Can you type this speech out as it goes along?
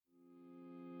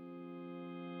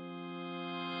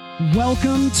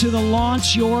Welcome to the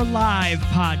Launch Your Live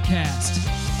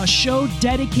podcast, a show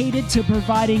dedicated to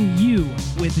providing you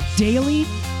with daily,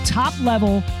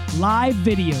 top-level live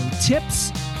video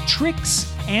tips,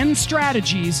 tricks, and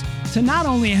strategies to not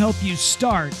only help you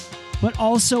start, but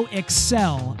also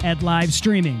excel at live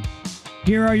streaming.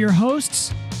 Here are your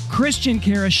hosts, Christian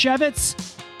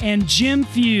Karashevitz and Jim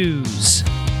Fuse.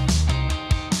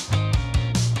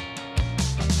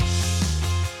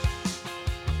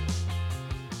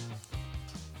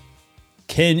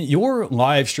 Can your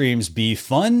live streams be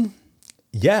fun?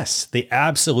 Yes, they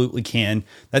absolutely can.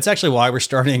 That's actually why we're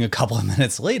starting a couple of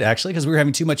minutes late, actually, because we were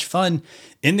having too much fun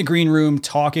in the green room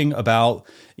talking about,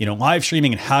 live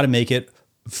streaming and how to make it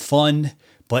fun,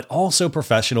 but also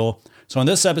professional. So on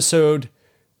this episode,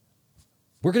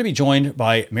 we're going to be joined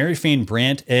by Mary Fane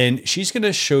Brandt, and she's going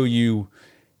to show you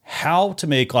how to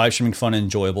make live streaming fun and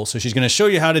enjoyable. So she's going to show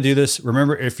you how to do this.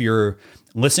 Remember, if you're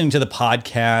listening to the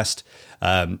podcast,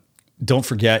 don't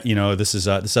forget, this is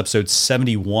episode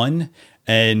 71.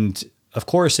 And of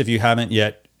course, if you haven't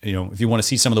yet, if you want to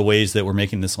see some of the ways that we're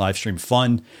making this live stream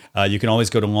fun, you can always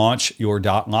go to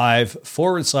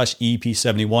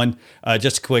launchyour.live/EP71.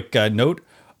 Just a quick note,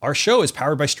 our show is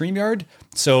powered by StreamYard.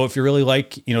 So if you really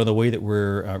like, the way that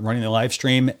we're running the live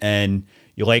stream and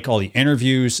you like all the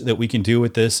interviews that we can do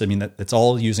with this, that's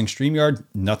all using StreamYard,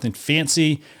 nothing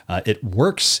fancy. It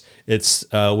works. It's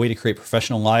a way to create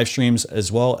professional live streams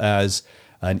as well as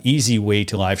an easy way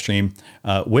to live stream.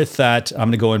 With that, I'm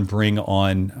going to go and bring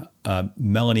on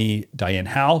Melanie Diane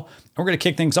Howe. And we're going to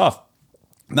kick things off.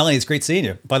 Melanie, it's great seeing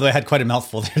you. By the way, I had quite a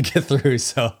mouthful there to get through.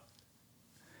 So,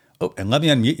 and let me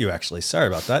unmute you, actually. Sorry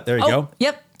about that. There you go.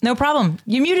 Yep. No problem.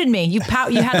 You muted me. You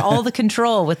had all the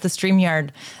control with the StreamYard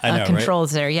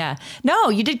controls, right? There. Yeah. No,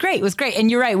 you did great. It was great.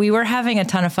 And you're right. We were having a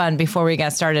ton of fun before we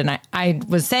got started. And I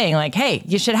was saying hey,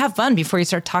 you should have fun before you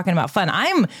start talking about fun.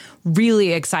 I'm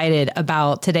really excited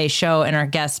about today's show and our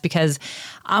guests because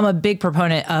I'm a big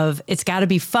proponent of it's got to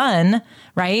be fun,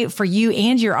 right, for you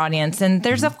and your audience. And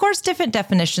there's, of course, different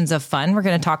definitions of fun. We're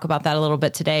going to talk about that a little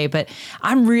bit today. But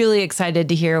I'm really excited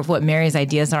to hear what Mary's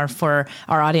ideas are for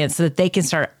our audience so that they can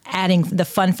start adding the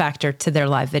fun factor to their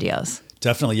live videos.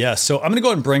 Definitely, yes. So I'm going to go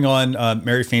ahead and bring on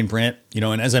Mary Fane Brandt.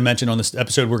 And as I mentioned on this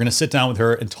episode, we're going to sit down with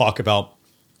her and talk about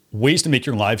ways to make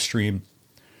your live stream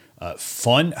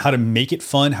fun, how to make it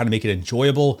fun, how to make it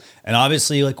enjoyable, and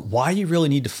obviously why you really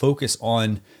need to focus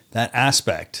on that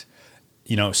aspect.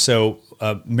 So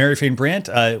Mary Fane Brandt,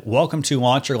 welcome to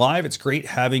Launch Your Live. It's great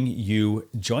having you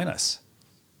join us.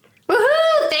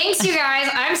 Woohoo! Thanks, you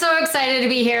guys. I'm so excited to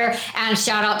be here, and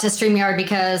shout out to StreamYard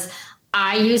because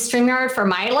I use StreamYard for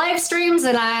my live streams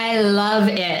and I love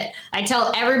it. I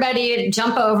tell everybody to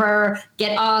jump over,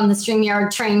 get on the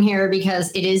StreamYard train here because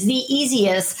it is the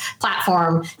easiest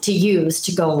platform to use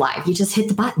to go live. You just hit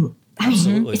the button.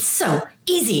 It's so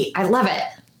easy. I love it.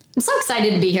 I'm so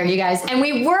excited to be here, you guys. And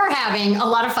we were having a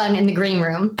lot of fun in the green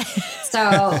room.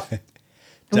 So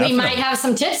we might have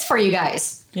some tips for you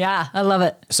guys. Yeah, I love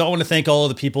it. So I want to thank all of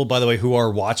the people, by the way, who are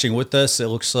watching with us. It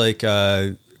looks like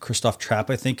Christoph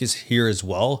Trapp, I think, is here as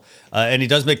well. And he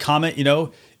does make a comment,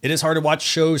 it is hard to watch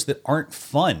shows that aren't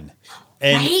fun.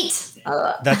 And right?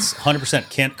 That's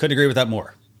 100%. Couldn't agree with that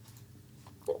more.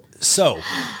 So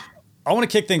I want to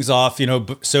kick things off,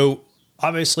 so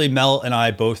obviously Mel and I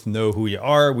both know who you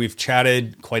are. We've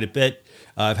chatted quite a bit.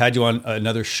 I've had you on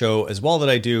another show as well that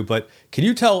I do, but can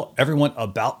you tell everyone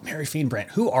about Mary Fane Brandt?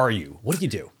 Who are you? What do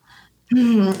you do?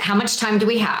 How much time do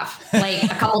we have? Like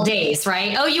a couple days,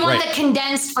 right? Oh, you want the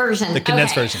condensed version. The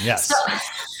condensed version, yes. So,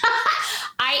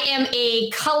 I am a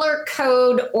color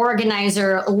code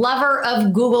organizer, lover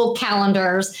of Google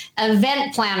Calendars,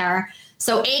 event planner.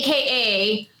 So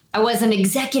AKA, I was an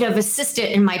executive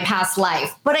assistant in my past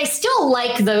life, but I still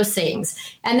like those things.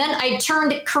 And then I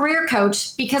turned career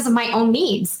coach because of my own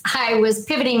needs. I was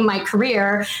pivoting my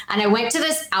career and I went to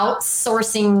this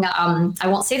outsourcing, I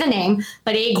won't say the name,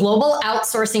 but a global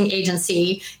outsourcing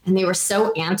agency. And they were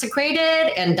so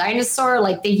antiquated and dinosaur,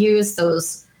 they use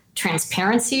those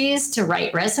transparencies to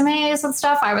write resumes and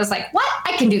stuff. I was like, what?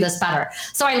 I can do this better.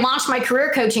 So I launched my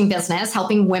career coaching business,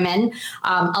 helping women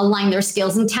align their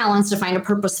skills and talents to find a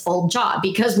purposeful job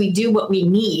because we do what we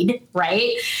need,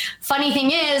 right? Funny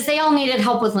thing is, they all needed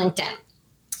help with LinkedIn.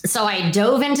 So I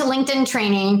dove into LinkedIn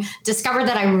training, discovered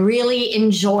that I really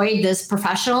enjoyed this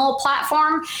professional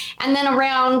platform. And then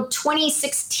around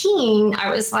 2016,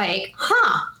 I was like,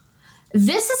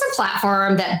 this is a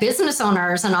platform that business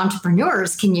owners and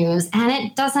entrepreneurs can use, and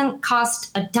it doesn't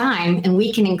cost a dime, and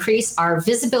we can increase our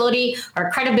visibility, our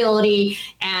credibility,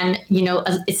 and,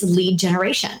 it's lead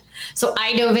generation. So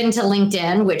I dove into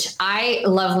LinkedIn, which I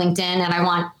love LinkedIn, and I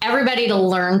want everybody to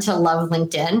learn to love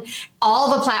LinkedIn.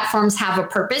 All the platforms have a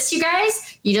purpose, you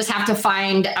guys. You just have to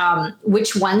find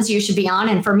which ones you should be on.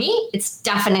 And for me, it's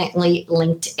definitely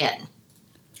LinkedIn.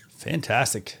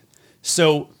 Fantastic.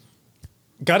 So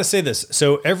got to say this.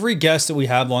 So every guest that we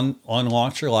have on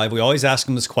Launch Your Live, we always ask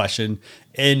them this question.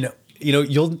 And,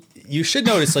 you should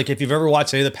notice, like, if you've ever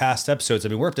watched any of the past episodes, I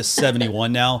mean, we're up to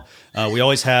 71 now. We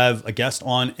always have a guest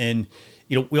on, and,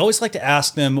 we always like to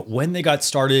ask them when they got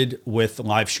started with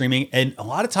live streaming. And a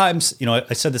lot of times,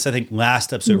 I said this, I think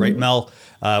last episode, right, Mel?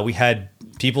 We had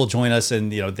people join us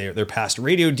and, they're past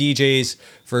radio DJs,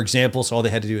 for example. So all they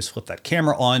had to do is flip that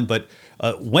camera on. But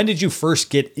when did you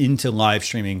first get into live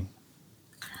streaming?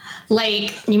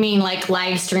 Like, you mean like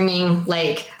live streaming?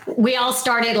 Like, we all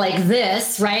started like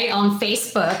this, right? On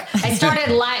Facebook. I started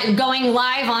going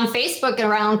live on Facebook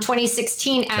around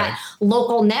 2016 at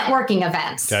local networking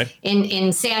events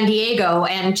in San Diego,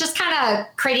 and just kind of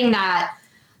creating that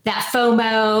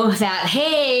FOMO that,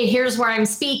 hey, here's where I'm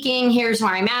speaking, here's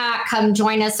where I'm at, come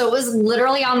join us. So it was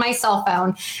literally on my cell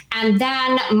phone. And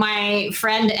then my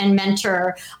friend and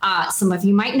mentor, some of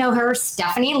you might know her,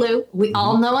 Stephanie Liu. We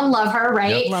all know and love her,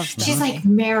 right? Yep. She's like,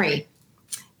 Mary,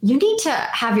 you need to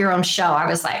have your own show. I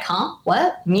was like, huh?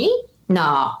 What? Me?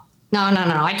 No.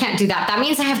 I can't do that. That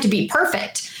means I have to be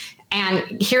perfect.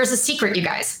 And here's a secret, you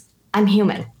guys. I'm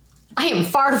human. I am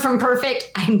far from perfect.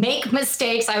 I make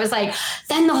mistakes. I was like,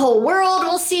 then the whole world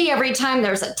will see every time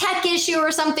there's a tech issue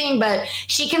or something. But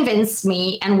she convinced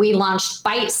me, and we launched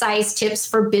Bite-Sized Tips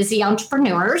for Busy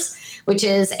Entrepreneurs, which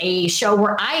is a show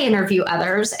where I interview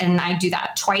others. And I do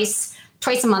that twice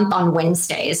a month on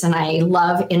Wednesdays. And I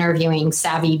love interviewing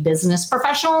savvy business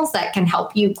professionals that can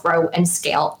help you grow and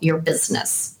scale your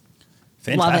business.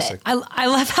 Fantastic. Love it. I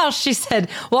love how she said,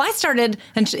 well, I started,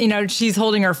 and she's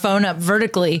holding her phone up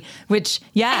vertically, which,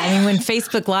 when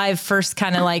Facebook Live first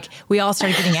kind of like, we all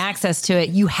started getting access to it,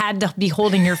 you had to be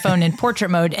holding your phone in portrait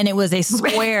mode, and it was a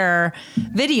square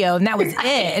video, and that was it.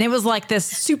 And it was like this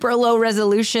super low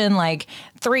resolution, like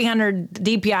 300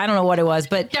 DPI. I don't know what it was,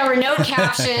 but there were no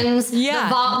captions.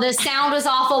 The sound was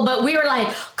awful, but we were like,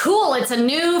 cool, it's a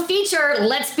new feature.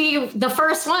 Let's be the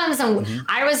first ones. And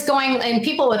I was going, and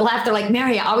people would laugh. They're like,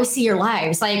 Mary, I always see your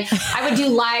lives. Like, I would do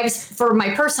lives for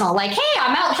my personal, like, hey,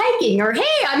 I'm out hiking, or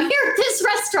hey, I'm here at this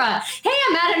restaurant. Hey,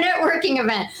 I'm at a networking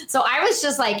event. So I was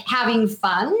just like having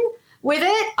fun with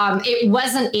it. It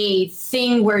wasn't a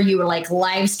thing where you were like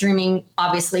live streaming,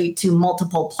 obviously, to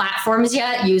multiple platforms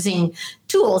yet using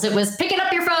tools. It was picking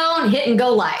up your phone, hit and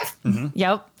go live.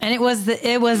 Yep. And it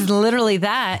was literally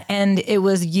that. And it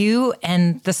was you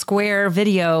and the square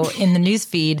video in the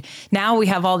newsfeed. Now we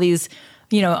have all these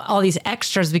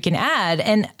extras we can add.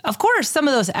 And of course, some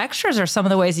of those extras are some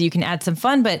of the ways that you can add some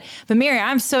fun. But Mary,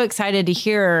 I'm so excited to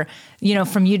hear,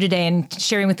 from you today and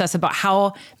sharing with us about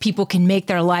how people can make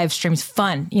their live streams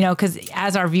fun, because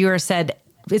as our viewer said,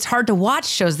 it's hard to watch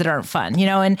shows that aren't fun,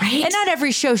 and not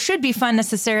every show should be fun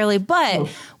necessarily, but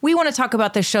we want to talk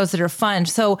about the shows that are fun.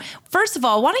 So first of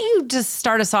all, why don't you just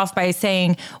start us off by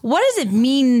saying, what does it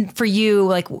mean for you?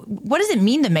 Like, what does it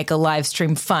mean to make a live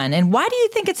stream fun? And why do you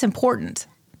think it's important?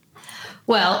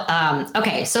 Well,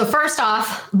 okay. So first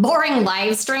off, boring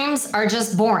live streams are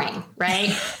just boring,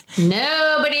 right?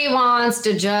 Nobody wants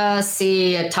to just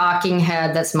see a talking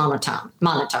head that's monotone.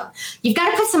 You've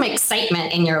got to put some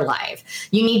excitement in your live.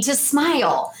 You need to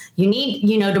smile. You need,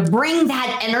 to bring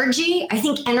that energy. I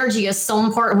think energy is so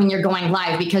important when you're going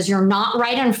live because you're not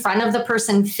right in front of the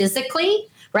person physically,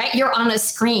 right? You're on a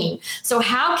screen. So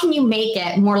how can you make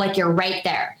it more like you're right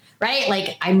there? Right?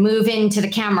 Like I move into the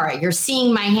camera, you're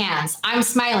seeing my hands, I'm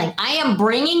smiling. I am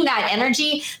bringing that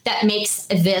energy that makes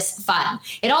this fun.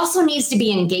 It also needs to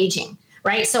be engaging,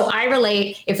 right? So I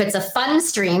relate, if it's a fun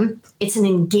stream, it's an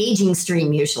engaging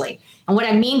stream usually. And what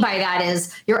I mean by that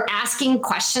is you're asking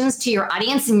questions to your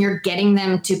audience and you're getting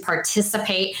them to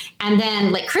participate. And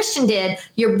then like Christian did,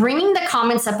 you're bringing the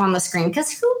comments up on the screen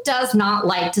because who does not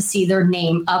like to see their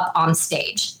name up on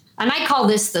stage? And I call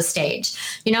this the stage.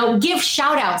 Give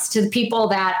shout outs to the people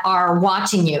that are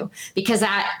watching you because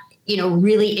that,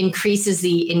 really increases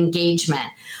the engagement.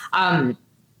 Can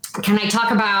I talk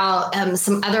about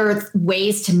some other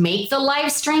ways to make the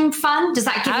live stream fun? Does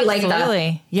that give you like the...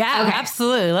 Absolutely. Yeah, okay.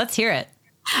 Absolutely. Let's hear it.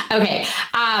 Okay.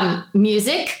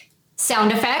 Music,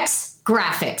 sound effects,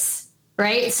 graphics.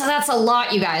 Right? So that's a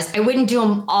lot, you guys. I wouldn't do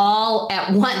them all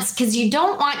at once because you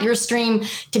don't want your stream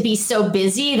to be so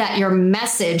busy that your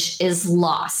message is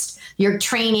lost. Your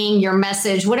training, your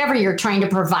message, whatever you're trying to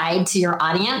provide to your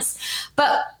audience.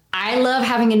 But I love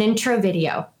having an intro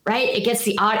video. right? It gets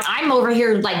the odd. I'm over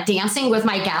here like dancing with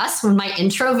my guests when my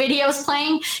intro video is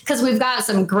playing because we've got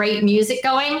some great music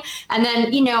going. And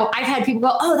then, you know, I've had people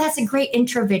go, oh, that's a great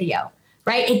intro video,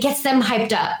 right? It gets them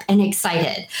hyped up and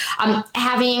excited.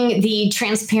 Having the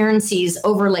transparencies,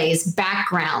 overlays,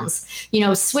 backgrounds, you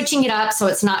know, switching it up so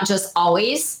it's not just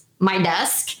always my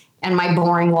desk and my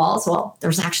boring walls. Well,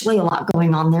 there's actually a lot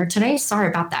going on there today. Sorry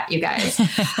about that, you guys.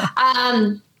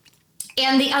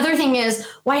 And the other thing is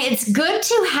why it's good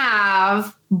to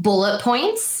have bullet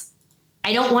points.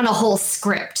 I don't want a whole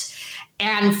script.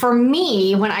 And for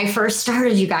me, when I first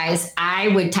started, you guys, I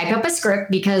would type up a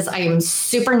script because I am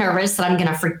super nervous that I'm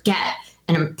going to forget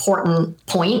an important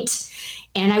point.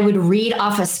 And I would read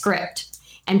off a script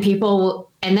and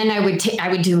then I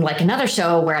would do like another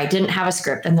show where I didn't have a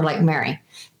script. And they're like, Mary,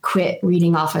 quit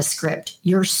reading off a script.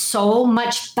 You're so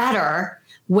much better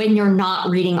when you're not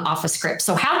reading off a script.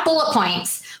 So have bullet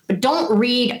points, but don't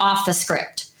read off the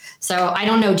script. So I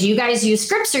don't know, do you guys use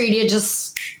scripts or do you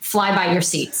just fly by your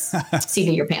seat of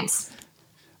your pants?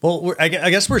 Well, I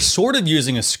guess we're sort of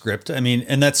using a script. I mean,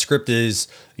 and that script is,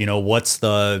 you know, what's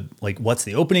the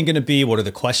opening going to be? What are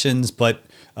the questions? But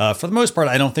for the most part,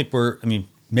 I don't think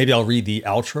maybe I'll read the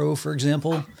outro, for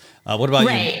example. What about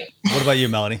you? What about you,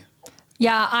 Melanie?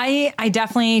 Yeah, I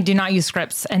definitely do not use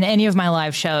scripts in any of my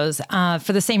live shows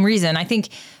for the same reason. I think,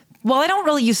 well, I don't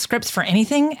really use scripts for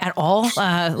anything at all,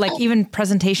 like even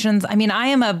presentations. I mean,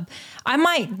 I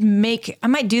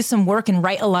might do some work and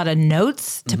write a lot of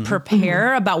notes to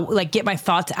prepare about, like, get my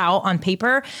thoughts out on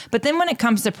paper. But then when it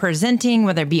comes to presenting,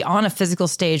 whether it be on a physical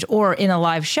stage or in a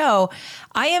live show,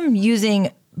 I am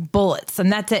using bullets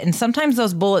and that's it. And sometimes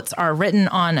those bullets are written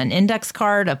on an index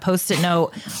card, a Post-it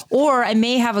note, or I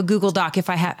may have a Google Doc if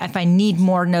I need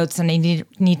more notes and I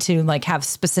need to like have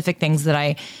specific things that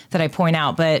I point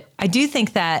out. But I do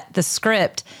think that the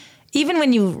script, even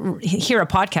when you hear a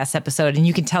podcast episode and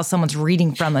you can tell someone's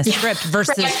reading from a script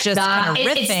versus just kind of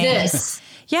riffing.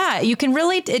 Yeah, you can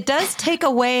really, it does take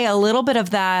away a little bit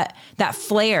of that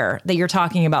flair that you're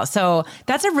talking about. So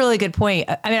that's a really good point.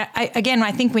 I mean,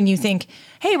 I think when you think,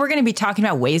 hey, we're going to be talking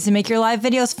about ways to make your live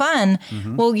videos fun.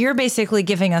 Well, you're basically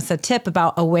giving us a tip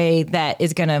about a way that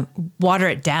is going to water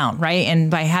it down, right?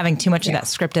 And by having too much of that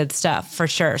scripted stuff, for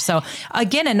sure. So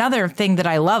again, another thing that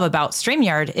I love about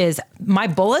StreamYard is my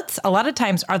bullets a lot of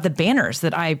times are the banners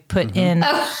that I put in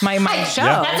my show.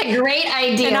 Yeah. That's a great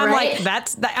idea. And I'm right?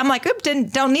 like,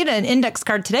 don't need an index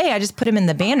card today. I just put them in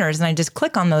the banners and I just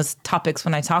click on those topics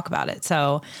when I talk about it.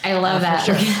 So I love that.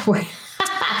 Sure.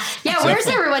 Yeah, where's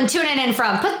everyone tuning in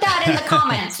from? Put that in the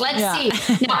comments. Let's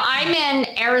see. Now, I'm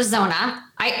in Arizona.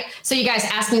 So you guys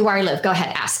ask me where I live. Go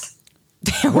ahead, ask.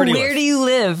 Where do you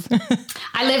live?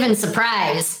 I live in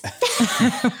Surprise.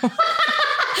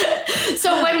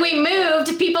 So when we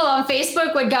moved, people on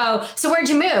Facebook would go, so where'd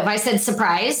you move? I said,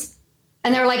 Surprise.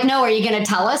 And they were like, no, are you going to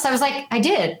tell us? I was like, I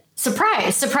did.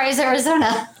 Surprise,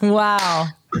 Arizona. Wow.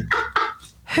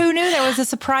 Who knew there was a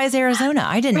Surprise, Arizona?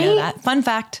 I didn't know that. Fun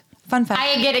fact.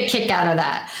 I get a kick out of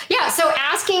that. Yeah. So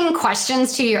asking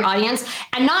questions to your audience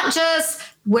and not just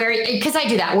because I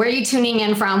do that. Where are you tuning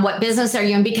in from? What business are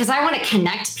you in? Because I want to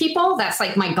connect people. That's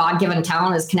like my God-given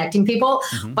talent is connecting people.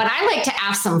 But I like to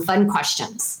ask some fun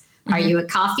questions. Are you a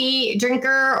coffee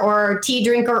drinker or tea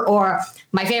drinker? Or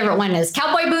my favorite one is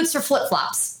cowboy boots or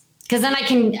flip-flops? Because then I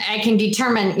can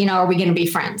determine, are we going to be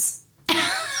friends?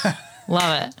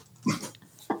 Love it.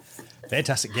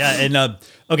 Fantastic. Yeah. And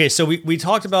okay, so we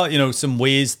talked about, some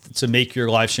ways to make your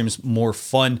live streams more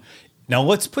fun. Now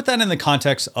let's put that in the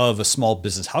context of a small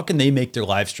business. How can they make their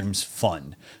live streams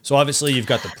fun? So obviously you've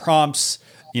got the prompts,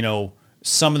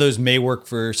 some of those may work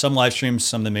for some live streams,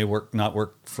 some of them may not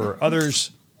work for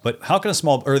others, but how can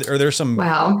are there some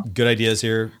good ideas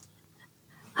here?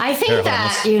 I think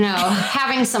that,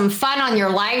 having some fun on your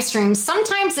live stream,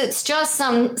 sometimes it's just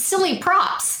some silly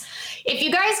props. If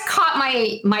you guys caught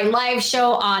my live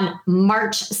show on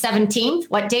March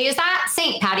 17th, what day is that?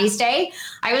 St. Patty's Day.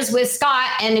 I was with Scott.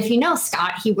 And if you know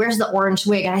Scott, he wears the orange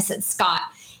wig. And I said, Scott,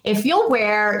 if you'll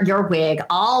wear your wig,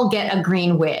 I'll get a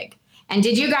green wig. And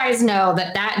did you guys know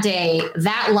that day,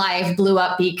 that live blew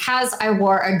up because I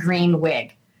wore a green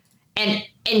wig?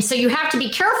 And so you have to be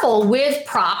careful with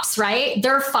props, right?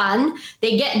 They're fun.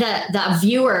 They get the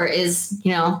viewer is,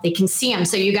 they can see them.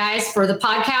 So you guys, for the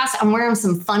podcast, I'm wearing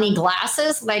some funny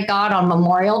glasses that I got on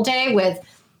Memorial Day with,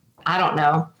 I don't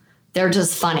know, they're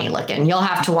just funny looking. You'll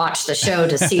have to watch the show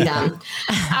to see them.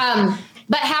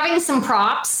 But having some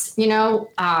props,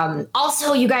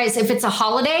 also you guys, if it's a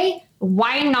holiday,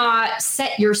 why not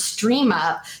set your stream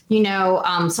up,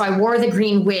 so I wore the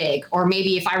green wig, or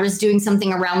maybe if I was doing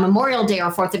something around Memorial Day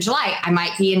or 4th of July, I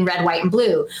might be in red, white, and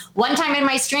blue. One time in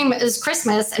my stream, it was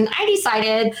Christmas, and I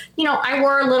decided, I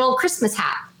wore a little Christmas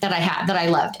hat that I had that I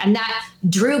loved. And that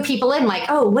drew people in like,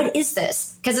 oh, what is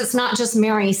this? Because it's not just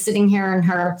Mary sitting here in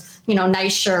her,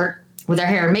 nice shirt with her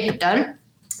hair and makeup done.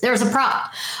 There's a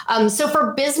prop. So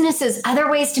for businesses, other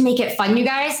ways to make it fun, you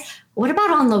guys, what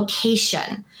about on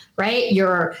location, right?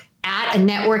 You're at a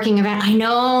networking event. I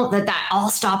know that all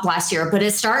stopped last year, but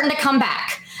it's starting to come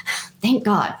back. Thank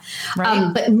God.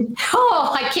 Right. But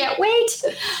I can't wait.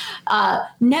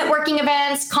 Networking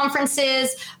events,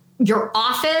 conferences, your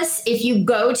office, if you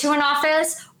go to an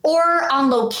office, or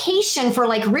on location for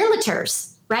like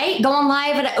realtors, right? Going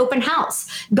live at an open house,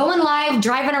 going live,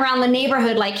 driving around the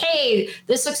neighborhood like, hey,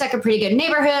 this looks like a pretty good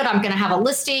neighborhood. I'm going to have a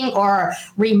listing, or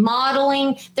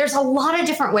remodeling. There's a lot of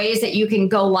different ways that you can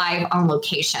go live on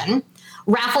location.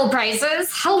 Raffle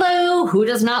prizes. Hello. Who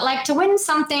does not like to win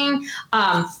something?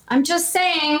 I'm just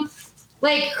saying,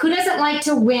 like, who doesn't like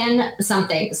to win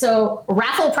something? So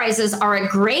raffle prizes are a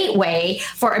great way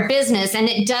for a business, and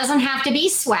it doesn't have to be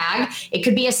swag. It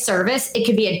could be a service. It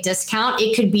could be a discount.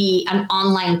 It could be an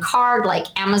online card like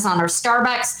Amazon or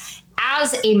Starbucks.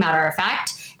 As a matter of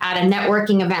fact, at a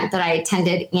networking event that I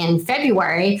attended in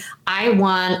February, I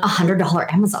won a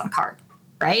 $100 Amazon card,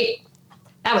 right?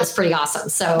 That was pretty awesome.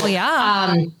 So,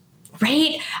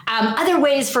 right. Other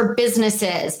ways for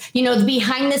businesses, the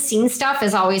behind the scenes stuff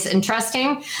is always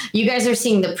interesting. You guys are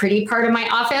seeing the pretty part of my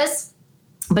office,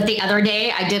 but the other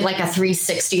day I did like a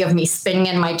 360 of me spinning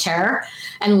in my chair.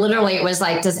 And literally it was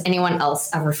like, does anyone else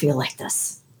ever feel like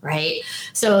this? Right.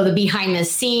 So the behind the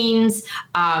scenes,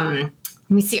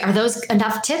 let me see. Are those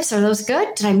enough tips? Are those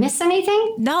good? Did I miss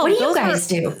anything? No. What do you guys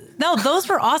do? No, those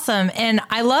were awesome. And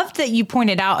I loved that you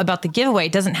pointed out about the giveaway.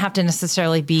 It doesn't have to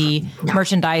necessarily be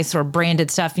merchandise or branded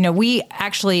stuff. We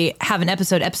actually have an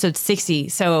episode 60.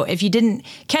 So if you didn't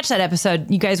catch that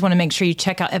episode, you guys want to make sure you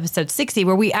check out episode 60,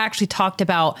 where we actually talked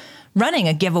about running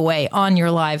a giveaway on your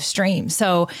live stream.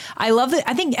 So I love that.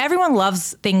 I think everyone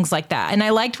loves things like that. And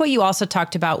I liked what you also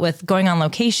talked about with going on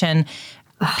location.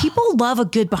 People love a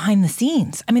good behind the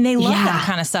scenes. I mean, they love that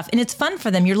kind of stuff, and it's fun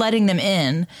for them. You're letting them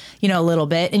in, a little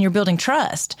bit, and you're building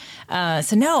trust.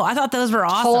 So no, I thought those were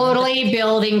awesome. Totally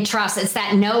building trust. It's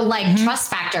that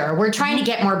trust factor. We're trying to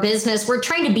get more business. We're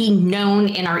trying to be known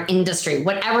in our industry,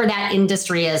 whatever that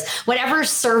industry is, whatever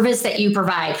service that you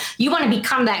provide. You want to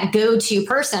become that go-to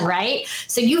person, right?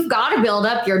 So you've got to build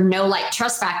up your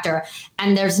trust factor,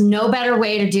 and there's no better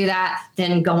way to do that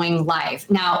than going live.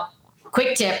 Now,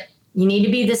 quick tip. You need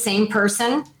to be the same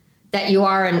person that you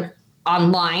are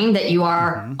online, that you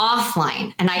are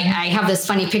offline. And I have this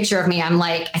funny picture of me. I'm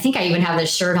like, I think I even have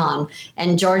this shirt on.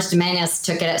 And George Dominguez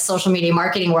took it at Social Media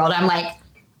Marketing World. I'm like,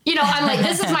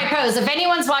 this is my pose. If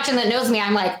anyone's watching that knows me,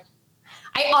 I'm like,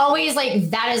 I always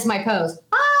that is my pose.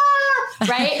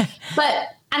 Right?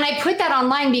 And I put that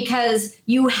online because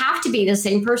you have to be the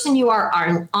same person you are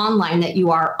online that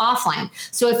you are offline.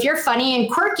 So if you're funny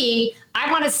and quirky, I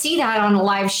want to see that on a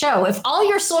live show. If all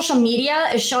your social media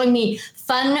is showing me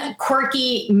fun,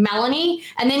 quirky Melanie,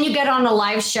 and then you get on a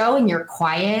live show and you're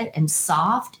quiet and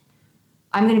soft,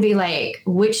 I'm going to be like,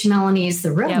 which Melanie is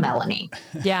the real Melanie?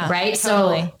 Yeah. Right.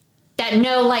 Totally. So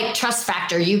that trust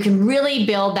factor, you can really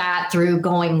build that through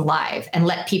going live and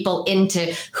let people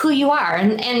into who you are.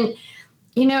 And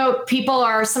people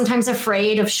are sometimes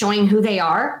afraid of showing who they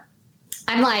are.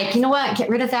 I'm like, you know what? Get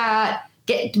rid of that.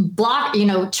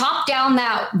 Chop down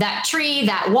that tree,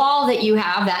 that wall that you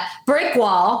have, that brick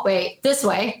wall. Wait, this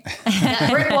way. That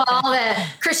brick wall that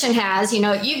Christian has,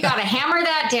 you've got to hammer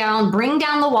that down, bring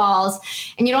down the walls,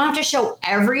 and you don't have to show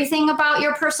everything about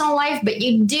your personal life, but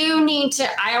you do need to,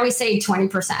 I always say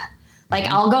 20%.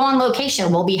 I'll go on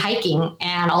location, we'll be hiking,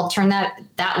 and I'll turn that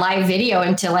live video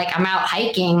into I'm out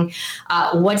hiking.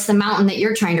 What's the mountain that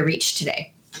you're trying to reach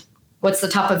today? What's the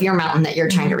top of your mountain that you're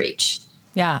trying to reach?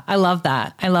 Yeah, I love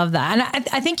that. And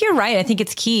I think you're right. I think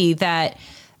it's key that,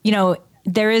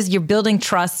 you're building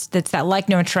trust. That's that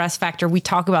know and trust factor. We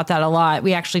talk about that a lot.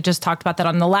 We actually just talked about that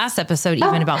on the last episode,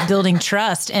 even about building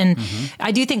trust. And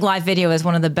I do think live video is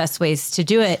one of the best ways to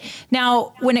do it.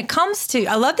 Now, when it comes to,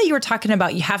 I love that you were talking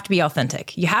about, you have to be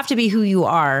authentic. You have to be who you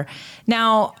are.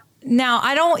 Now,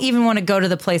 I don't even want to go to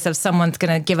the place of someone's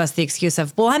going to give us the excuse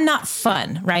of, well, I'm not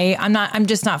fun, right? I'm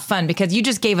just not fun, because you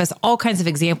just gave us all kinds of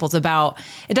examples about,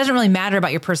 it doesn't really matter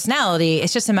about your personality.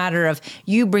 It's just a matter of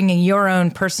you bringing your own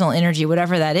personal energy,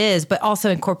 whatever that is, but also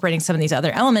incorporating some of these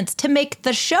other elements to make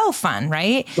the show fun,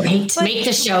 right? Right. Make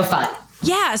the show fun.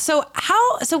 Yeah. So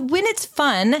when it's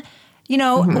fun,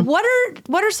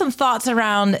 what are some thoughts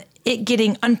around it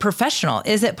getting unprofessional?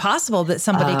 Is it possible that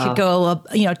somebody could go,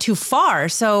 too far?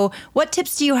 So what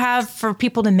tips do you have for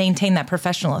people to maintain that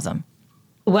professionalism?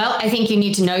 Well, I think you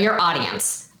need to know your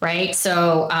audience, right?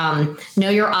 So know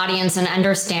your audience and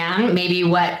understand maybe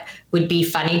what would be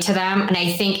funny to them. And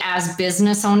I think as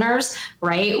business owners,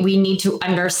 right, we need to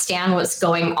understand what's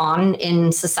going on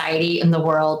in society, in the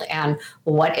world, and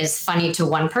what is funny to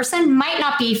one person might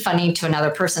not be funny to another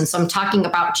person. So I'm talking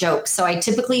about jokes. So I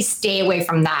typically stay away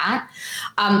from that.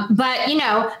 But,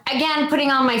 again, putting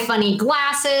on my funny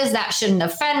glasses, that shouldn't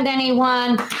offend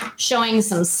anyone. Showing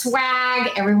some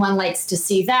swag, everyone likes to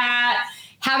see that.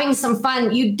 Having some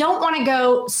fun. You don't want to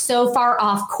go so far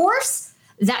off course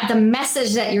that the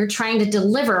message that you're trying to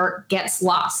deliver gets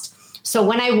lost. So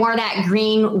when I wore that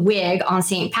green wig on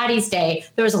St. Paddy's Day,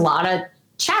 there was a lot of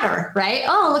chatter, right?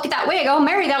 Oh, look at that wig. Oh,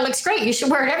 Mary, that looks great. You should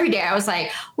wear it every day. I was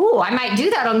like, ooh, I might do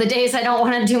that on the days I don't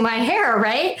want to do my hair,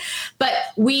 right? But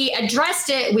we addressed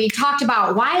it. We talked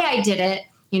about why I did it,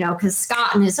 because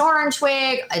Scott and his orange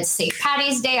wig, it's St.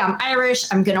 Paddy's Day. I'm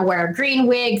Irish. I'm going to wear a green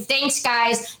wig. Thanks,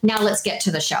 guys. Now let's get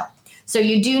to the show. So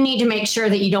you do need to make sure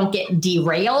that you don't get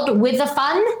derailed with the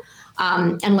fun,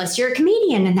 unless you're a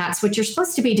comedian and that's what you're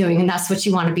supposed to be doing and that's what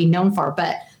you want to be known for.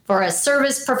 But for us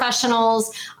service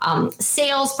professionals,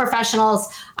 sales professionals,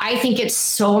 I think it's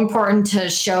so important to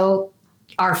show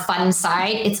our fun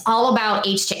side. It's all about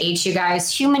H to H, you guys,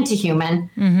 human to human.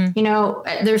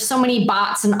 Mm-hmm. There's so many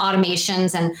bots and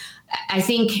automations. And I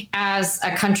think as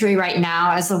a country right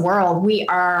now, as a world, we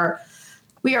are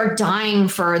dying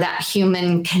for that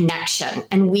human connection.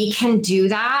 And we can do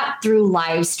that through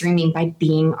live streaming by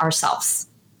being ourselves.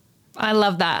 I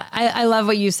love that. I love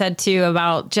what you said too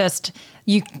about just,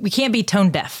 we can't be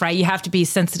tone deaf, right? You have to be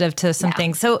sensitive to some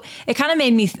things. So it kind of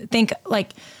made me think,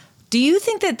 like, do you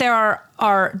think that there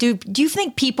do you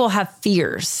think people have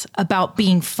fears about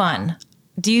being fun?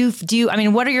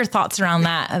 What are your thoughts around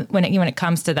that when it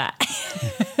comes to that?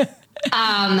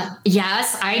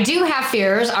 Yes, I do have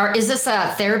fears. Is this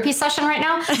a therapy session right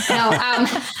now? No.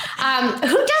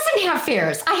 Who doesn't have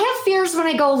fears? I have fears when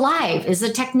I go live. Is the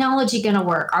technology going to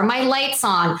work? Are my lights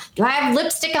on? Do I have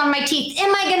lipstick on my teeth?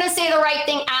 Am I going to say the right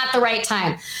thing at the right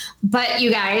time? But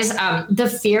you guys, the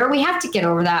fear, we have to get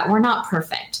over that. We're not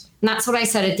perfect. And that's what I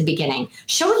said at the beginning.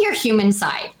 Show your human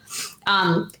side.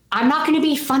 I'm not going to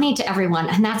be funny to everyone,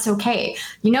 and that's okay.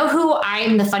 You know who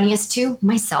I'm the funniest to?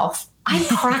 Myself. I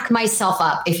crack myself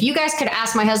up. If you guys could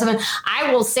ask my husband,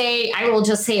 I will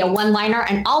just say a one-liner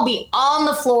and I'll be on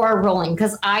the floor rolling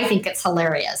because I think it's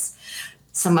hilarious.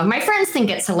 Some of my friends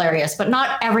think it's hilarious, but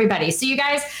not everybody. So you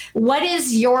guys, what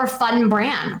is your fun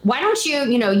brand? Why don't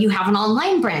you have an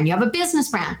online brand, you have a business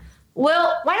brand.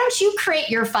 Well, why don't you create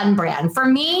your fun brand? For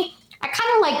me, I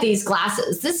kind of like these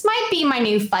glasses. This might be my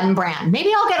new fun brand.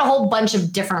 Maybe I'll get a whole bunch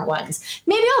of different ones.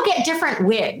 Maybe I'll get different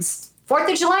wigs.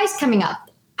 4th of July is coming up.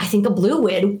 I think a blue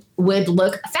wig would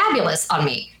look fabulous on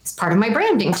me. It's part of my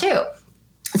branding too.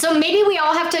 So maybe we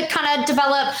all have to kind of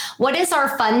develop, what is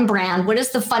our fun brand? What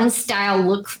does the fun style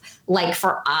look like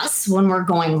for us when we're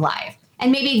going live?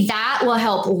 And maybe that will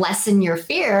help lessen your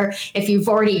fear if you've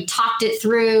already talked it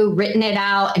through, written it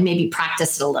out, and maybe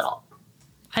practiced it a little.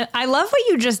 I love what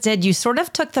you just did. You sort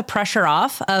of took the pressure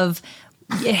off of,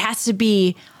 it has to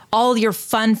be, all your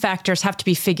fun factors have to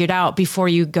be figured out before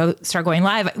you start going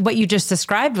live. What you just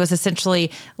described was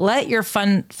essentially let your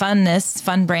fun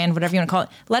brand, whatever you want to call it,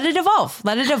 let it evolve.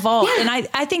 Yeah. And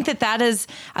I think that is,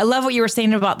 I love what you were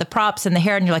saying about the props and the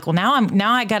hair. And you're like, well,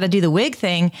 now I got to do the wig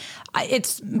thing.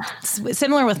 It's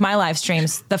similar with my live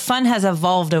streams. The fun has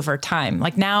evolved over time.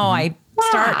 Like now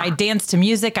I dance to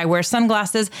music. I wear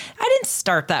sunglasses. I didn't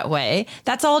start that way.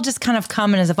 That's all just kind of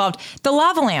come and has evolved. The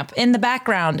lava lamp in the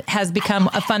background has become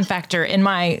a fun factor in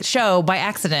my show by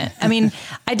accident. I mean,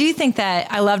 I do think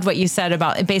that I loved what you said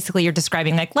about basically you're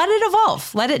describing, like, let it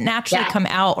evolve. Let it naturally come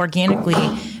out organically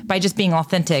by just being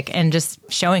authentic and just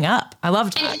showing up. I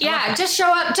loved it. Yeah, just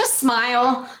show up, just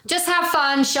smile, just have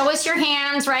fun. Show us your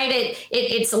hands, right?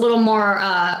 It's a little more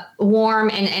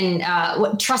warm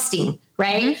and trusting.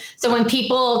 Right. Mm-hmm. So when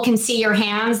people can see your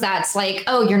hands, that's like,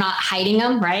 oh, you're not hiding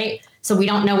them. Right. So we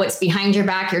don't know what's behind your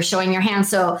back. You're showing your hands.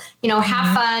 So,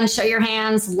 have fun, show your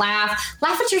hands, laugh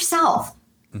at yourself.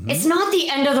 Mm-hmm. It's not the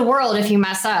end of the world if you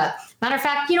mess up. Matter of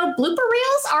fact, blooper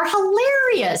reels are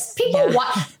hilarious. People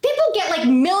get like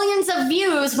millions of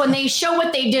views when they show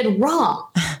what they did wrong.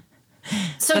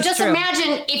 So that's just true.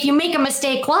 Imagine if you make a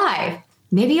mistake live,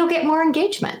 maybe you'll get more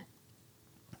engagement.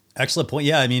 Excellent point.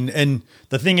 Yeah. I mean, and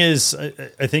the thing is,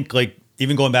 I think like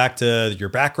even going back to your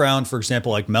background, for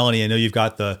example, like Melanie, I know you've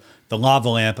got the lava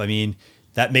lamp. I mean,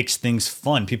 that makes things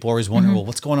fun. People are always wondering, well,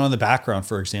 what's going on in the background,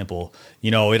 for example?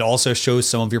 You know, it also shows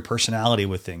some of your personality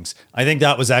with things. I think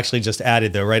that was actually just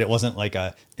added though, right? It wasn't like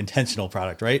a intentional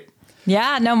product, right?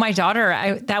 Yeah, no, my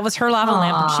daughter, that was her lava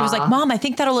lamp. And she was like, Mom, I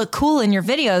think that'll look cool in your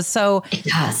videos. So it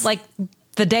does. Like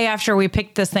the day after we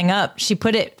picked this thing up, she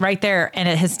put it right there and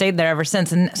it has stayed there ever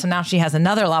since. And so now she has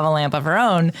another lava lamp of her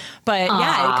own. But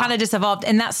yeah, it kind of just evolved.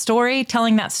 And that story,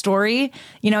 telling that story,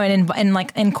 you know, and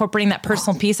like incorporating that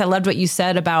personal piece. I loved what you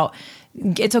said about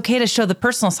it's okay to show the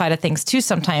personal side of things too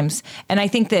sometimes. And I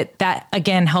think that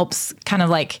again helps kind of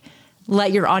like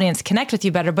let your audience connect with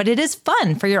you better. But it is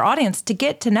fun for your audience to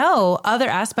get to know other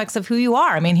aspects of who you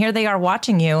are. I mean, here they are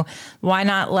watching you. Why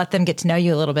not let them get to know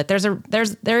you a little bit?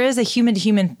 There is a human to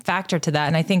human factor to that.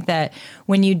 And I think that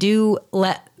when you do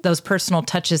let those personal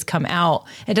touches come out,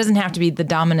 it doesn't have to be the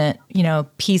dominant, you know,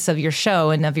 piece of your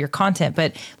show and of your content.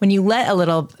 But when you let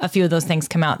a few of those things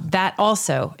come out, that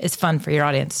also is fun for your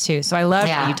audience too. So I love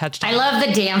that you touched on I love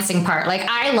the dancing part. Like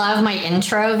I love my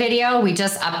intro video. We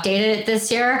just updated it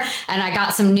this year and I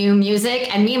got some new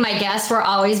music and me and my guests were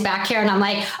always back here and I'm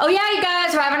like, oh yeah, you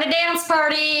guys, we're having a dance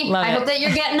party. I hope that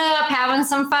you're getting up, having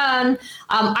some fun.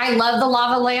 I love the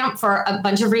lava lamp for a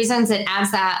bunch of reasons. It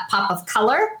adds that pop of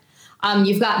color.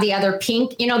 You've got the other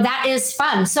pink, you know, that is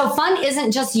fun. So fun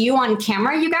isn't just you on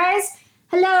camera, you guys.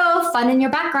 Hello, fun in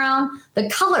your background. The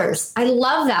colors, I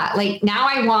love that. Like now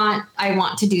I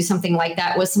want to do something like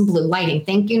that with some blue lighting.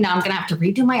 Thank you. Now I'm going to have to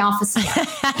redo my office again.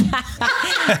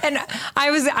 And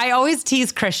I always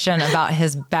tease Christian about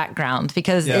his background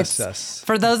because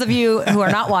for those of you who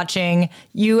are not watching,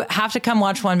 you have to come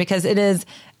watch one because it is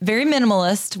very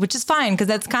minimalist, which is fine because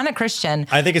that's kind of Christian.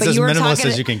 I think it's as minimalist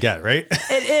as you can get, right?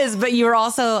 It is, but you were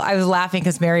also, I was laughing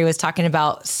because Mary was talking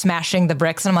about smashing the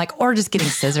bricks and I'm like, or just getting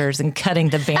scissors and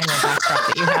cutting the banner backdrop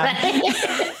that you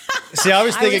have. See, I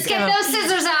was thinking, just get those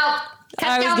scissors out.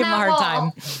 I was giving him a hard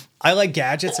time. I like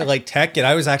gadgets, I like tech, and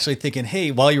I was actually thinking, hey,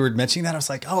 while you were mentioning that, I was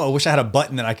like, oh, I wish I had a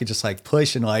button that I could just like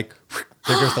push and like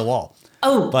figure out the wall.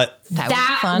 Oh, but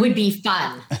that would be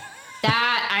fun.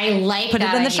 That I like. Put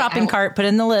it in the shopping cart. Put it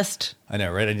in the list. I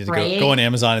know, right? I need to go on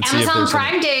Amazon and see if there's Amazon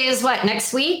Prime Day is what,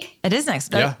 next week? It is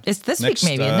next. Yeah, it's this week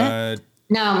maybe, isn't it?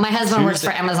 No, my husband works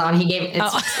for Amazon. He gave it.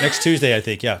 Next Tuesday, I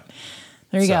think. Yeah.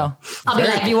 There you go. I'll be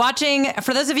if you're watching,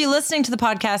 for those of you listening to the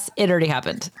podcast, it already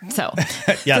happened. So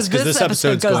yes, because this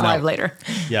episode goes live later.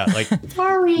 Yeah, like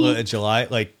July,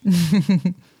 like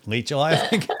late July, I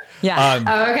think.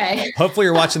 Yeah. Okay. Hopefully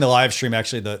you're watching the live stream,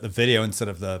 actually, the video instead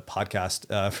of the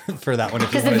podcast for that one.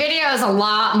 Because the video is a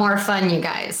lot more fun, you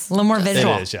guys. A little more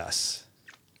visual. It is, yes.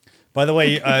 By the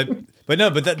way,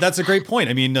 but that's a great point.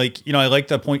 I mean, like, you know, I like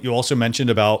the point you also mentioned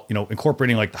about, you know,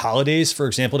 incorporating like the holidays, for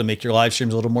example, to make your live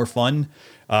streams a little more fun.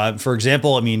 For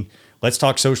example, I mean, let's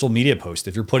talk social media posts.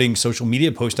 If you're putting social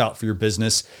media posts out for your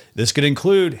business, this could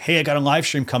include, hey, I got a live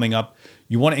stream coming up.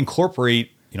 You want to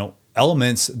incorporate, you know,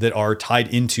 elements that are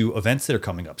tied into events that are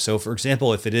coming up. So for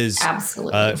example, if it is,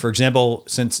 for example,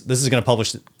 since this is going to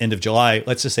publish end of July,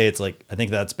 let's just say it's like, I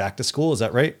think that's back to school. Is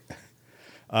that right?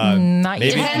 Not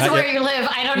yet. Depends where you live.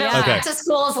 I don't know. Yeah. Back to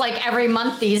school is like every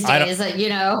month these days, you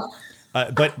know.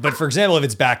 But for example, if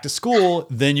it's back to school,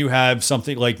 then you have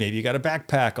something like maybe you got a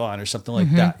backpack on or something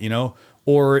like that, you know?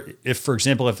 Or if, for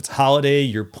example, if it's holiday,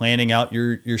 you're planning out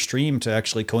your stream to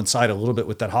actually coincide a little bit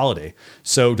with that holiday.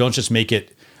 So don't just make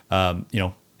it, you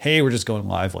know, hey, we're just going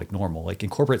live like normal. Like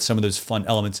incorporate some of those fun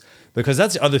elements, because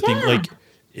that's the other thing. Like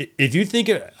if you think,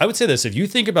 I would say this, if you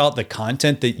think about the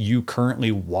content that you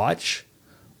currently watch,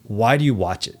 why do you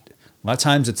watch it? A lot of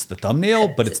times it's the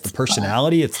thumbnail, but it's the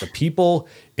personality, it's the people,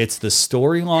 it's the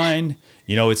storyline.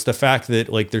 You know, it's the fact that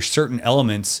like there's certain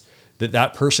elements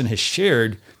that person has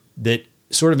shared that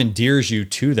sort of endears you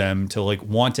to them to like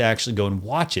want to actually go and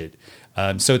watch it.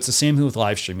 So it's the same thing with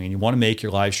live streaming. You want to make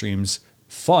your live streams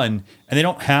fun, and they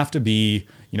don't have to be,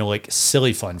 you know, like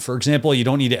silly fun. For example, you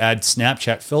don't need to add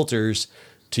Snapchat filters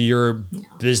to your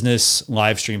business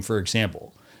live stream, for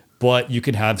example. But you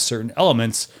can have certain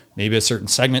elements, maybe a certain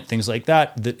segment, things like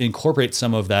that, that incorporate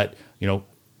some of that, you know,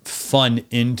 fun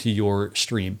into your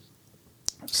stream.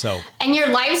 So. And your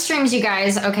live streams, you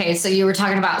guys, okay, so you were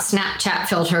talking about Snapchat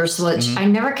filters, which I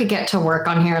never could get to work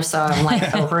on here, so I'm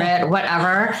like over it,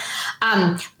 whatever.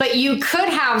 But you could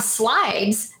have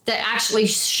slides that actually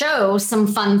show some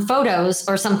fun photos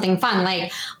or something fun.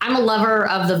 Like I'm a lover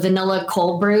of the vanilla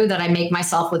cold brew that I make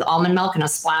myself with almond milk and a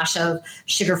splash of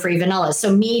sugar-free vanilla.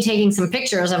 So me taking some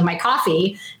pictures of my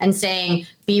coffee and saying,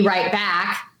 be right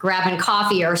back, grabbing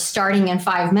coffee, or starting in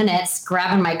 5 minutes,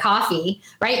 grabbing my coffee,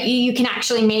 right? You can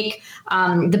actually make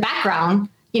the background,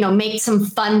 you know, make some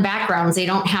fun backgrounds. They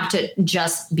don't have to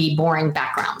just be boring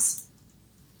backgrounds.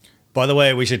 By the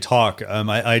way, we should talk.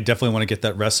 I definitely want to get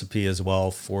that recipe as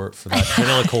well for that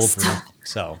vanilla cold brew.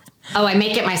 So. Oh, I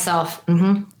make it myself.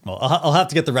 Mm-hmm. Well, I'll have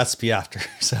to get the recipe after.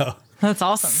 So. That's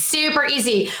awesome. Super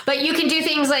easy. But you can do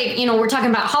things like, we're talking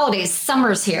about holidays.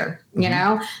 Summer's here,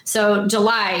 So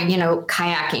July,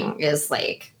 kayaking is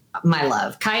like my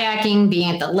love. Kayaking,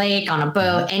 being at the lake, on a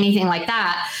boat, anything like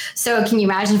that. So can you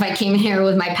imagine if I came in here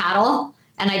with my paddle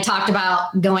and I talked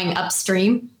about going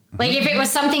upstream? Like if it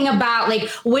was something about like,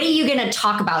 what are you going to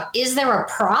talk about? Is there a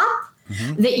prop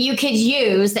that you could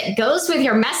use that goes with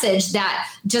your message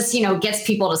that just, gets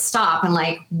people to stop and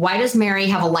like, why does Mary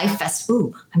have a life vest?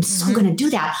 Ooh, I'm so going to do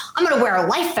that. I'm going to wear a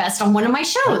life vest on one of my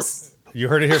shows. You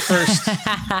heard it here first.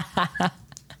 That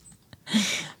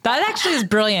actually is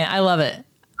brilliant. I love it.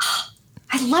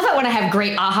 I love it when I have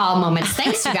great aha moments.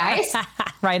 Thanks, you guys.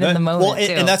 Right in the moment. Well,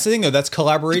 and that's the thing, though. That's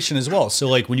collaboration as well. So,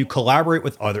 like, when you collaborate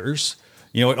with others,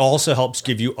 it also helps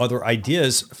give you other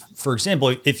ideas. For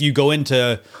example, if you go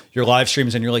into your live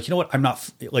streams and you're like, you know what, I'm not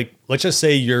like, let's just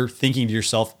say you're thinking to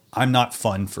yourself, I'm not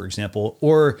fun, for example,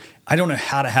 or I don't know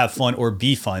how to have fun or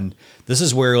be fun. This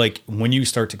is where, like, when you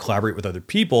start to collaborate with other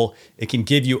people, it can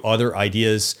give you other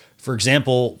ideas. For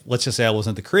example, let's just say I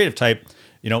wasn't the creative type.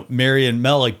 Mary and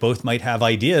Mel, like, both might have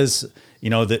ideas,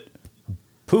 that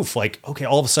poof, like, okay,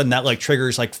 all of a sudden that like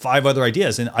triggers like 5 other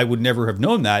ideas. And I would never have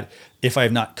known that if I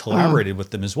have not collaborated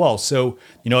with them as well. So,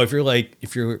 if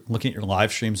you're looking at your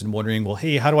live streams and wondering, well,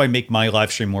 hey, how do I make my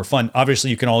live stream more fun?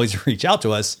 Obviously you can always reach out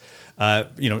to us,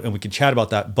 and we can chat about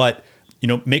that. But,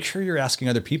 make sure you're asking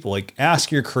other people, like ask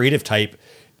your creative type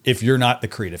if you're not the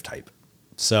creative type.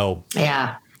 So,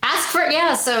 yeah.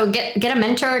 So get a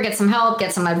mentor, get some help,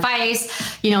 get some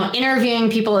advice.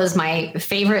 Interviewing people is my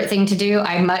favorite thing to do.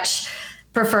 I much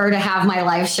prefer to have my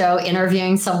live show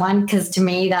interviewing someone because to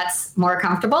me that's more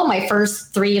comfortable. My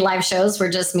first 3 live shows were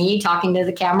just me talking to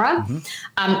the camera.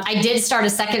 I did start a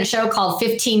second show called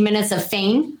 15 Minutes of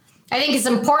Fame. I think it's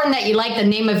important that you like the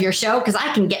name of your show because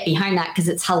I can get behind that because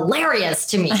it's hilarious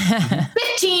to me.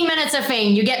 15 Minutes of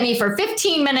Fame. You get me for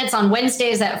 15 minutes on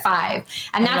Wednesdays at 5.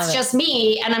 And that's just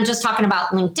me. And I'm just talking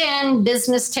about LinkedIn,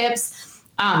 business tips.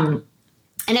 And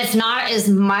it's not as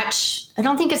much, I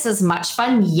don't think it's as much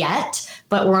fun yet,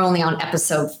 but we're only on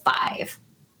episode 5.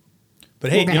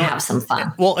 But hey, we're gonna have some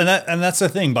fun. Well, and that's the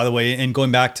thing, by the way, and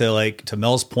going back to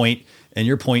Mel's point and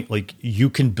your point, like you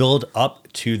can build up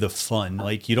to the fun.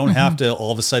 Like you don't have to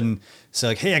all of a sudden say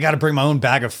like, hey, I got to bring my own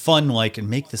bag of fun, like, and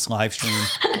make this live stream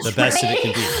the best that it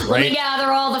can be. Right. Let me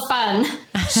gather all the fun.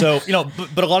 So,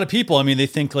 but a lot of people, I mean, they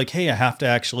think like, hey, I have to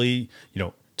actually,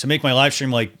 to make my live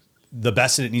stream like the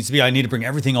best that it needs to be, I need to bring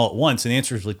everything all at once. And the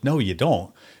answer is like, no, you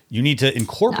don't. You need to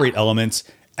incorporate elements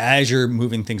as you're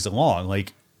moving things along.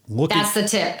 Like that's the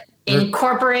tip.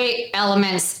 Incorporate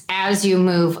elements as you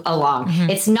move along.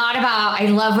 It's not about, I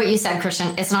love what you said,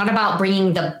 Christian. It's not about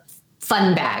bringing the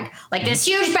fun bag, like this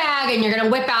huge bag, and you're going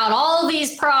to whip out all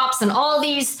these props and all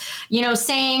these,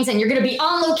 sayings, and you're going to be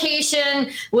on location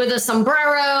with a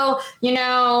sombrero,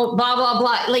 blah, blah,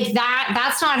 blah. Like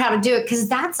that's not how to do it because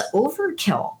that's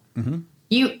overkill.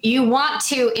 You want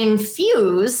to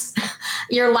infuse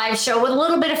your live show with a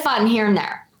little bit of fun here and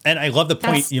there. And I love the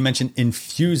point you mentioned,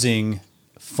 infusing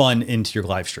fun into your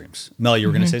live streams. Mel, you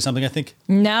were going to say something, I think?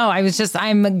 No,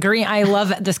 I'm agreeing. I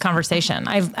love this conversation.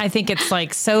 I think it's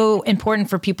like so important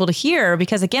for people to hear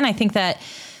because again, I think that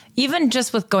even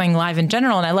just with going live in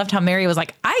general, and I loved how Mary was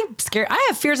like, I'm scared. I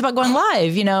have fears about going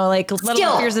live, like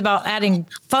little fears about adding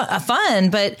fun.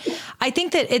 But I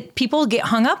think that people get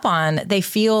hung up on, they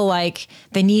feel like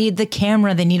they need the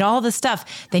camera, they need all the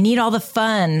stuff, they need all the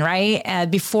fun,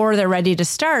 right? Before they're ready to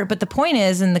start. But the point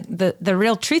is, and the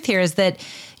real truth here is that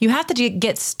you have to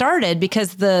get started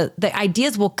because the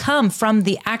ideas will come from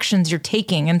the actions you're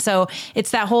taking. And so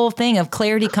it's that whole thing of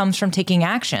clarity comes from taking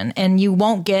action, and you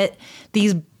won't get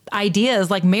these ideas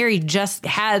like Mary just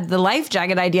had the life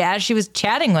jacket idea as she was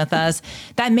chatting with us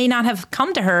that may not have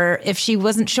come to her if she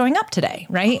wasn't showing up today,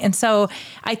 right? And so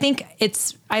I think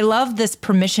I love this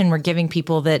permission we're giving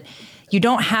people that you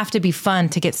don't have to be fun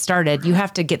to get started. You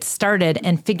have to get started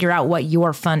and figure out what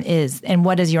your fun is and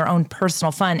what is your own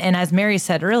personal fun. And as Mary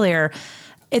said earlier,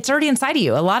 it's already inside of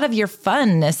you. A lot of your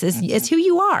funness is who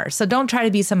you are. So don't try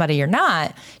to be somebody you're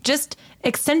not. Just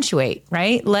accentuate,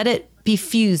 right? Let it be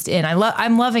fused in.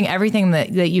 I'm loving everything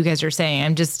that you guys are saying.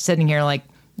 I'm just sitting here like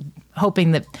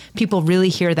hoping that people really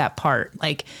hear that part.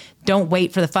 Like, don't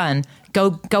wait for the fun.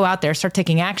 Go out there, start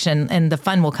taking action, and the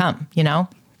fun will come.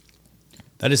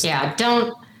 That is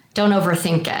don't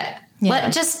overthink it.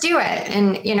 Just do it.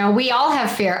 And, we all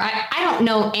have fear. I don't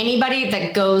know anybody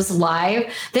that goes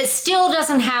live that still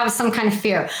doesn't have some kind of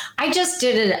fear. I just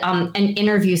did an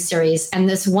interview series, and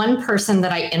this one person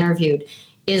that I interviewed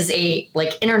is a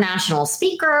international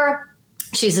speaker.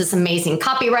 She's this amazing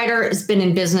copywriter, has been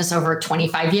in business over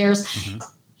 25 years. Mm-hmm.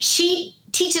 She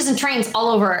teaches and trains all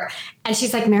over. And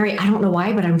she's like, Mary, I don't know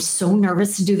why, but I'm so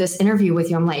nervous to do this interview with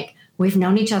you. I'm like, we've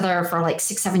known each other for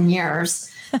 6-7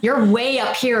 years. You're way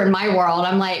up here in my world.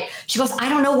 I'm like, she goes, I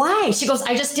don't know why. She goes,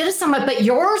 I just did a summit, but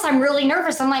yours, I'm really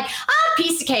nervous. I'm like,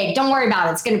 piece of cake. Don't worry about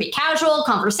it. It's going to be casual,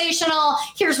 conversational.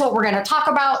 Here's what we're going to talk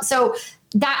about. So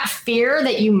that fear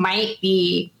that you might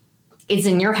be is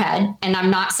in your head. And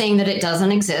I'm not saying that it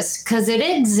doesn't exist, because it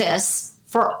exists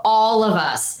for all of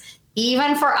us.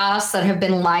 Even for us that have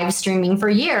been live streaming for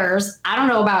years. I don't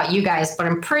know about you guys, but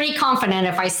I'm pretty confident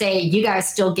if I say you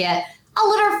guys still get a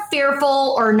little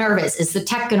fearful or nervous. Is the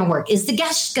tech going to work? Is the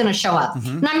guest going to show up?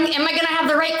 Mm-hmm. Am I going to have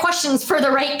the right questions for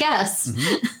the right guests?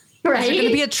 Mm-hmm. Right? There's going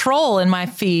to be a troll in my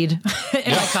feed,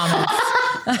 in my comments.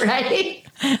 Right?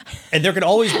 And there could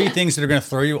always be things that are going to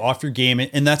throw you off your game.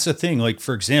 And that's the thing.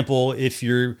 For example, if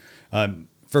you're, I've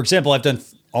done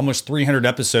almost 300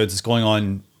 episodes. It's going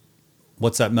on,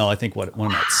 what's that, Mel? I think what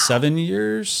am I, 7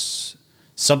 years?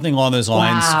 Something along those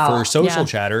lines. Wow. For Social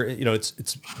Chatter. It's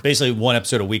basically one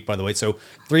episode a week, by the way. So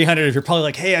 300, if you're probably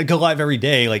like, hey, I go live every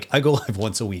day. I go live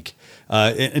once a week,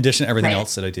 in addition to everything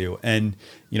else that I do. And,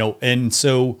 and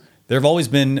so there have always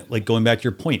been, going back to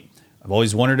your point, I've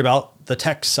always wondered about the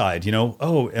tech side,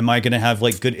 am I going to have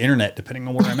good internet depending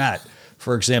on where I'm at?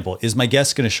 For example, is my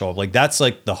guest going to show up? That's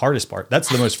the hardest part. That's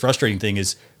the most frustrating thing,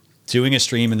 is doing a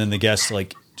stream and then the guest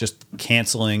just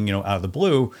canceling, out of the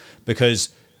blue, because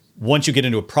once you get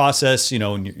into a process,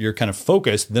 and you're kind of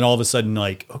focused, then all of a sudden,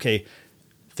 okay,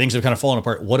 things have kind of fallen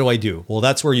apart. What do I do? Well,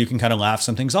 that's where you can kind of laugh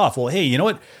some things off. Well, hey, you know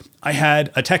what? I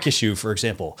had a tech issue, for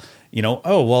example,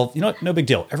 oh, well, no big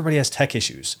deal. Everybody has tech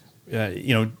issues.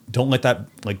 Don't let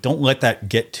that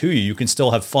get to you. You can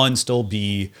still have fun, still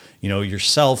be,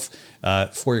 yourself,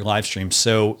 for your live stream.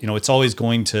 So, it's always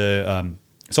going to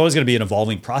be an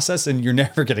evolving process, and you're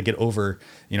never going to get over,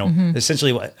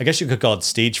 essentially, I guess you could call it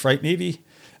stage fright, maybe.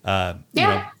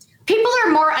 People are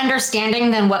more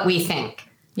understanding than what we think.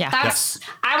 Yeah.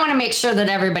 I want to make sure that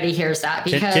everybody hears that,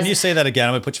 because can you say that again?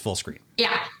 I'm going to put you full screen.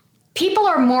 Yeah. People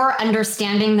are more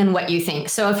understanding than what you think.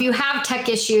 So if you have tech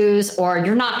issues, or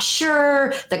you're not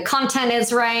sure the content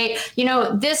is right,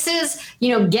 this is,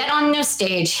 get on the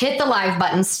stage, hit the live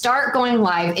button, start going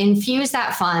live, infuse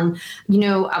that fun.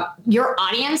 Your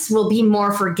audience will be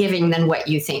more forgiving than what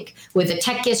you think with the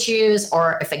tech issues,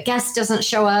 or if a guest doesn't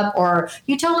show up, or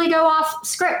you totally go off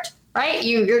script. Right?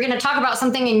 You're going to talk about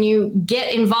something and you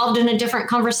get involved in a different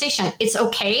conversation. It's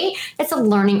okay. It's a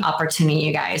learning opportunity,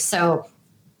 you guys. So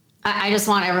I just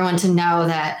want everyone to know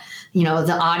that,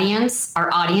 our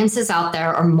audiences out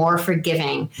there are more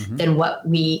forgiving than what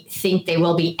we think they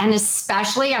will be. And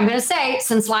especially, I'm going to say,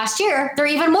 since last year, they're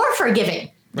even more forgiving.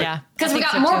 Right? Yeah. Because we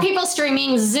got more people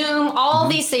streaming, Zoom, all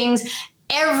these things.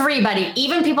 Everybody,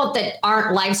 even people that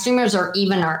aren't live streamers or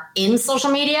even are in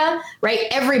social media, right?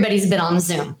 Everybody's been on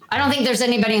Zoom. I don't think there's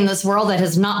anybody in this world that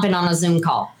has not been on a Zoom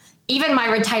call. Even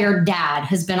my retired dad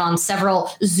has been on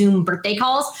several Zoom birthday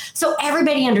calls. So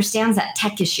everybody understands that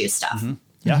tech issue stuff. Mm-hmm.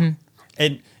 Yeah. Mm-hmm.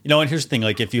 And, and here's the thing,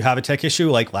 if you have a tech issue,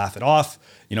 laugh it off.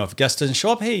 If a guest doesn't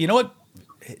show up, hey, you know what?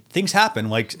 Things happen.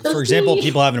 For example,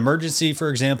 people have an emergency, for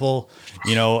example,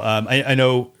 I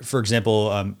know, for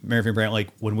example, Mary Van Brandt,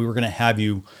 when we were going to have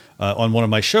you on one of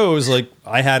my shows,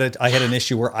 I had an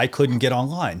issue where I couldn't get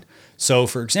online. So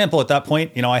for example, at that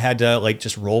point, I had to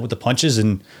just roll with the punches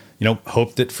and,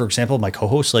 hope that, for example, my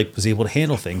co-host was able to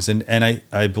handle things. And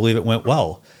I believe it went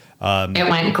well. It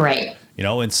went great.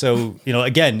 And so,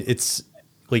 again, it's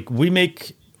we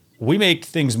make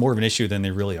things more of an issue than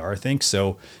they really are, I think.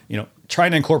 So,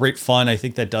 trying to incorporate fun, I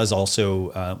think that does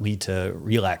also lead to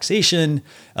relaxation,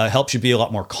 helps you be a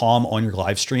lot more calm on your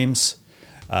live streams.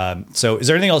 So is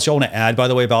there anything else you want to add, by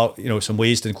the way, about, some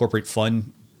ways to incorporate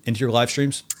fun into your live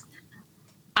streams?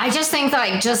 I just think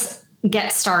that just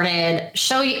get started,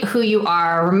 show you who you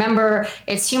are. Remember,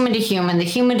 it's human to human, the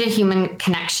human to human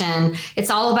connection.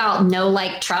 It's all about know,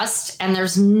 like, trust. And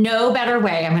there's no better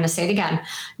way, I'm going to say it again,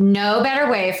 no better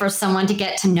way for someone to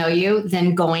get to know you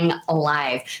than going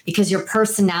live, because your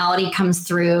personality comes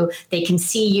through. They can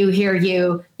see you, hear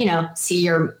you, see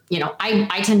your,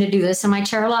 I tend to do this in my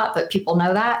chair a lot, but people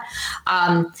know that.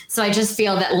 So I just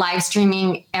feel that live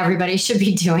streaming, everybody should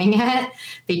be doing it,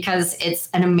 because it's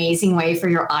an amazing way for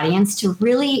your audience audience to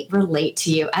really relate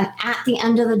to you. And at the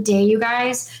end of the day, you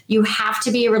guys, you have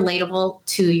to be relatable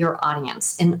to your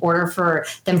audience in order for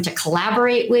them to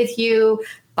collaborate with you,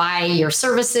 buy your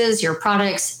services, your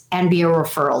products, and be a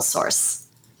referral source.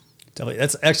 Definitely.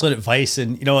 That's excellent advice.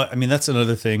 And you know what? I mean, that's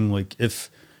another thing. Like if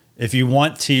you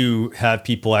want to have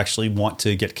people actually want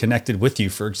to get connected with you,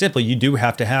 for example, you do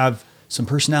have to have some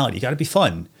personality. You got to be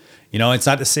fun. You know, it's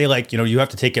not to say like, you know, you have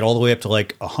to take it all the way up to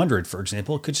like 100, for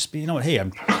example. It could just be, you know what, hey,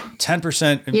 I'm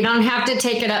 10%. You don't have to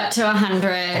take it up to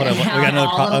 100. We got another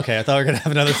prop. Okay, I thought we were going to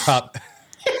have another prop.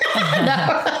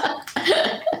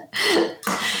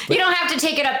 You don't have to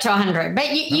take it up to 100,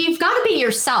 but you've got to be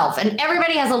yourself. And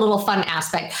everybody has a little fun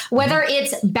aspect, whether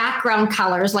it's background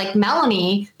colors like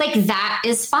Melanie, like that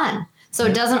is fun. So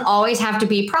it doesn't always have to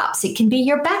be props. It can be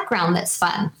your background that's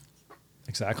fun.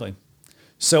 Exactly.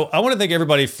 So I want to thank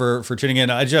everybody for tuning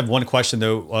in. I just have one question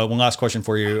though. One last question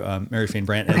for you, Mary Fane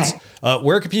Brandt. Okay. It's,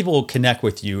 where can people connect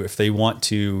with you if they want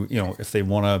to, you know, if they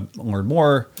want to learn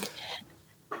more?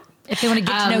 If they want to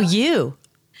get to know you.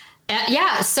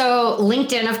 Yeah. So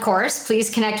LinkedIn, of course,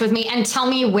 please connect with me and tell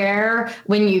me where,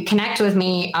 when you connect with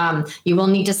me, you will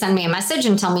need to send me a message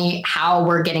and tell me how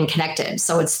we're getting connected.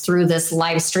 So it's through this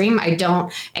live stream. I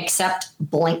don't accept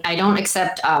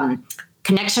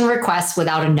connection requests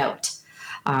without a note.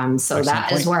 So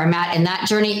that is where I'm at in that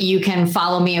journey. You can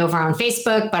follow me over on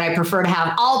Facebook, but I prefer to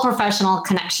have all professional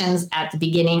connections at the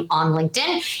beginning on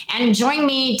LinkedIn. And join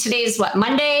me. Today's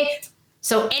Monday.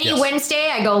 So any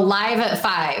Wednesday, I go live at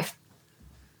 5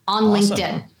 on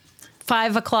LinkedIn.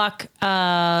 5 o'clock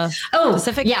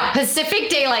Pacific? Yeah, Pacific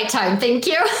Daylight Time. Thank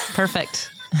you. Perfect.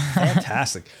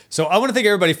 Fantastic. So I want to thank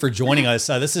everybody for joining us.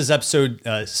 This is episode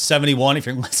 71. If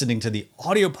you're listening to the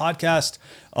audio podcast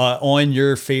on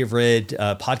your favorite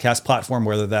podcast platform,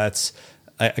 whether that's,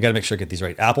 I got to make sure I get these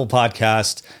right, Apple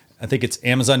Podcast, I think it's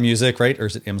Amazon Music, right? Or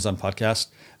is it Amazon Podcast?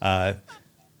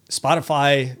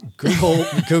 Spotify,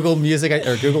 Google Music,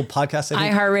 or Google Podcast.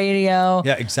 iHeartRadio.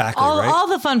 Yeah, exactly. All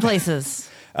the fun places.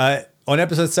 On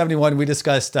episode 71, we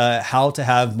discussed how to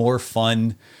have more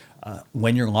fun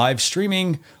when you're live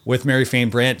streaming with Mary Fane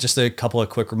Brandt. Just a couple of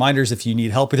quick reminders. If you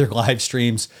need help with your live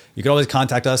streams, you can always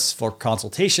contact us for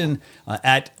consultation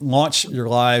at Launch Your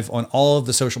Live on all of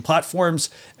the social platforms.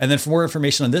 And then for more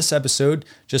information on this episode,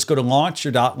 just go to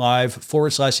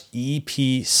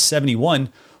launchyour.live/EP71.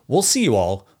 We'll see you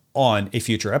all on a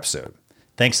future episode.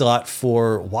 Thanks a lot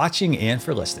for watching and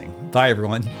for listening. Bye,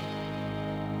 everyone.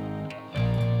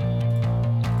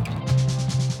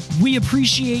 We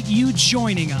appreciate you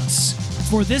joining us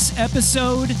for this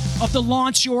episode of the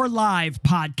Launch Your Live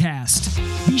podcast.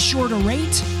 Be sure to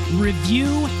rate,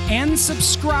 review, and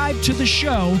subscribe to the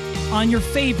show on your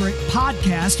favorite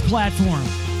podcast platform.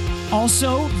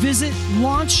 Also, visit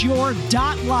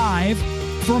launchyour.live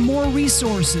for more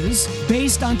resources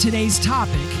based on today's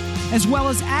topic, as well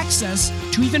as access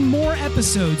to even more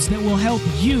episodes that will help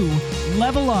you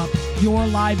level up your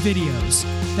live videos.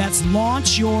 That's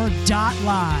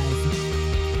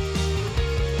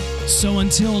launchyour.live. So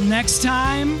until next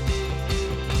time,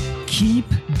 keep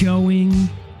going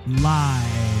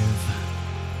live.